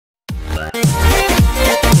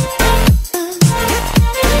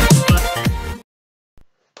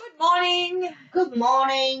Good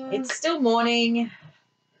morning. It's still morning.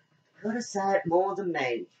 Gotta say it more than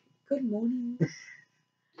me. Good morning.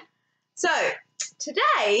 So,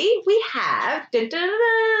 today we have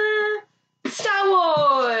Star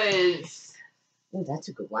Wars. Oh, that's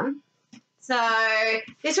a good one. So,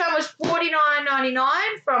 this one was $49.99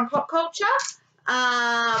 from Popcultcha.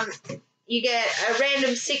 You get a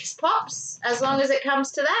random 6 pops. As long as it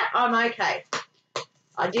comes to that, I'm okay.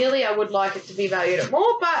 Ideally, I would like it to be valued at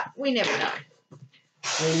more, but we never know.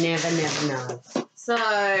 We never know. So,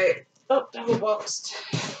 double boxed.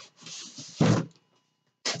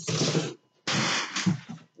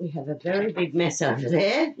 We have a very big mess over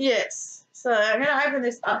there. Yes. So, I'm going to open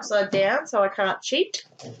this upside down so I can't cheat.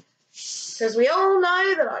 Because we all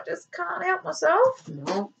know that I just can't help myself.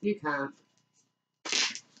 No, you can't.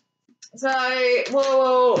 So,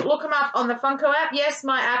 we'll look them up on the Funko app. Yes,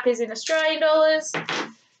 my app is in Australian dollars.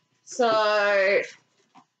 So,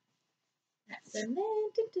 that's in there.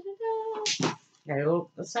 They all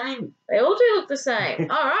look the same. They all do look the same.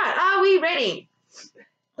 All right, are we ready?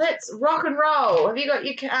 Let's rock and roll. Have you got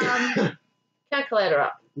your calculator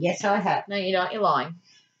up? Yes, I have. No, you don't. You're lying.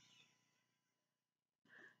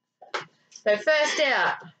 So, first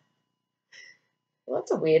out. Well,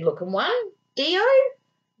 that's a weird looking one. D-O?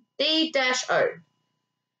 D-O.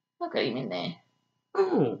 I've got him in there.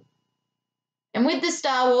 Oh. And with the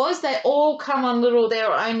Star Wars, they all come on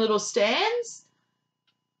their own little stands.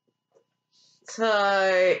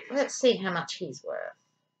 So let's see how much he's worth.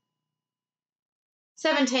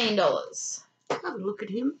 $17. Have a look at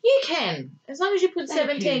him. You can, as long as you put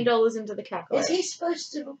 $17 into the calculator. Is he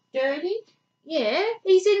supposed to look dirty? Yeah,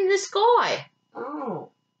 he's in the sky.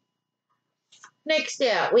 Oh. Next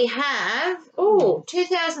out, we have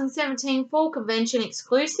 2017 Fall Convention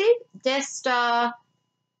exclusive Death Star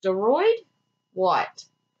Droid White.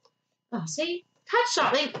 Oh, see? Touch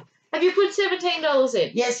something. Have you put $17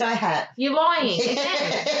 in? Yes, I have. You're lying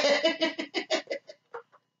again.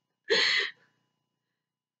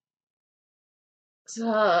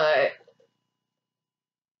 So,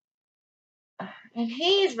 and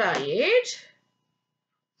he is valued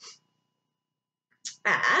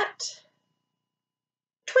at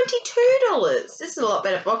 $22. This is a lot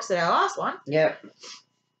better box than our last one. Yep.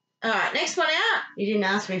 All right, next one out. You didn't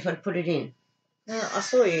ask me if I'd put it in. I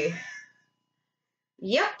saw you.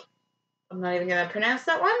 Yep. I'm not even going to pronounce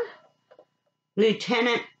that one.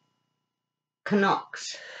 Lieutenant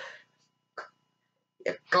Knox.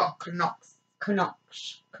 You've got Knox.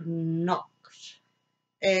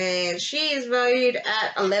 And she is valued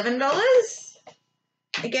at $11.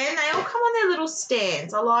 Again, they all come on their little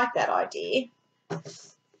stands. I like that idea.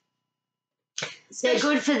 They're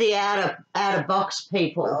good for the outer box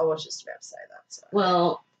people. Well, I was just about to say that. So.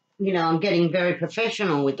 Well, you know, I'm getting very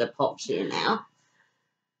professional with the pops here now.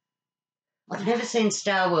 I've never seen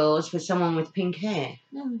Star Wars with someone with pink hair.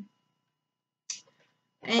 No.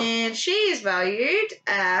 And she is valued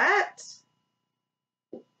at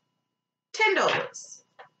 $10.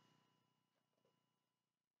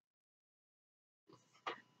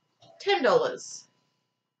 $10.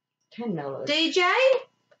 DJ,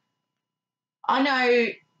 I know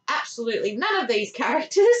absolutely none of these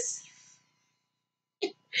characters.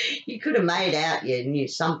 You could have made out you knew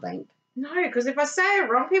something. No, because if I say it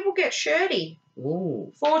wrong, people get shirty.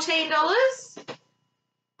 Ooh. $14.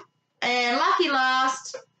 And lucky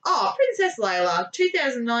last, Princess Leia,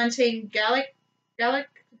 2019 Gallic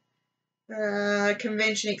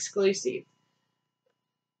Convention exclusive.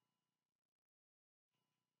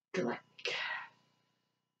 I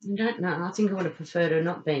don't know. I think I would have preferred her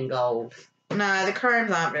not being gold. No, the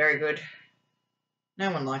chromes aren't very good.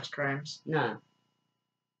 No one likes chromes. No.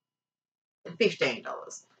 $15.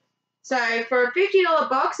 So for a $50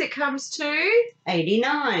 box, it comes to $89.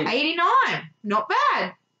 $89. Not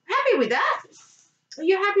bad. Happy with that. Are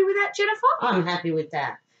you happy with that, Jennifer? I'm happy with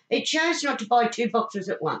that. It chose not to buy 2 boxes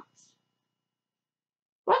at once.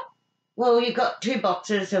 What? Well, you got 2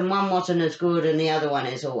 boxes and one wasn't as good and the other one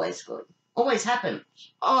is always good. Always happens.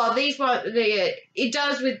 Oh, these ones, it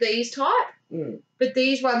does with these type, but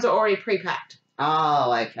these ones are already pre-packed.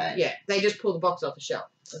 Oh, okay. Yeah, they just pull the box off the shelf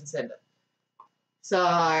and send it. So,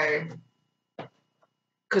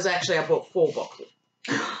 because actually I bought 4 boxes.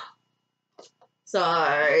 So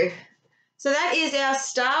that is our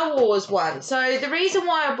Star Wars one. So the reason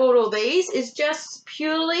why I bought all these is just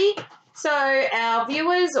purely so our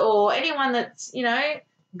viewers or anyone that's, you know,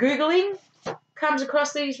 Googling comes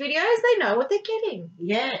across these videos, they know what they're getting.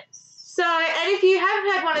 Yes. So, and if you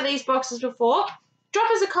haven't had one of these boxes before,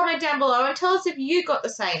 drop us a comment down below and tell us if you got the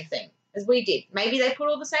same thing as we did. Maybe they put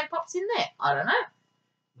all the same pops in there. I don't know.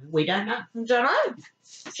 We don't know. Don't know.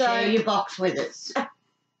 So, Share your box with us.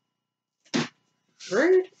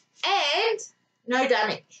 Rude. And no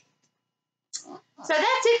damage. So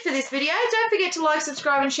that's it for this video. Don't forget to like,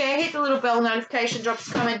 subscribe and share. Hit the little bell notification. Drop us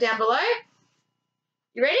a comment down below.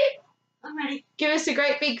 You ready? I'm ready. Give us a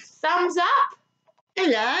great big thumbs up.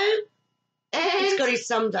 Hello. And He's got his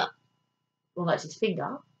thumbs up. well, that's his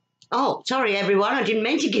finger. Oh, sorry, everyone. I didn't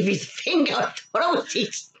mean to give his finger. I thought it was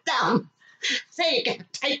his thumb. So you can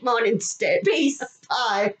take mine instead. Peace.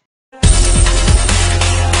 Bye.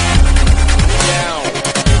 Down.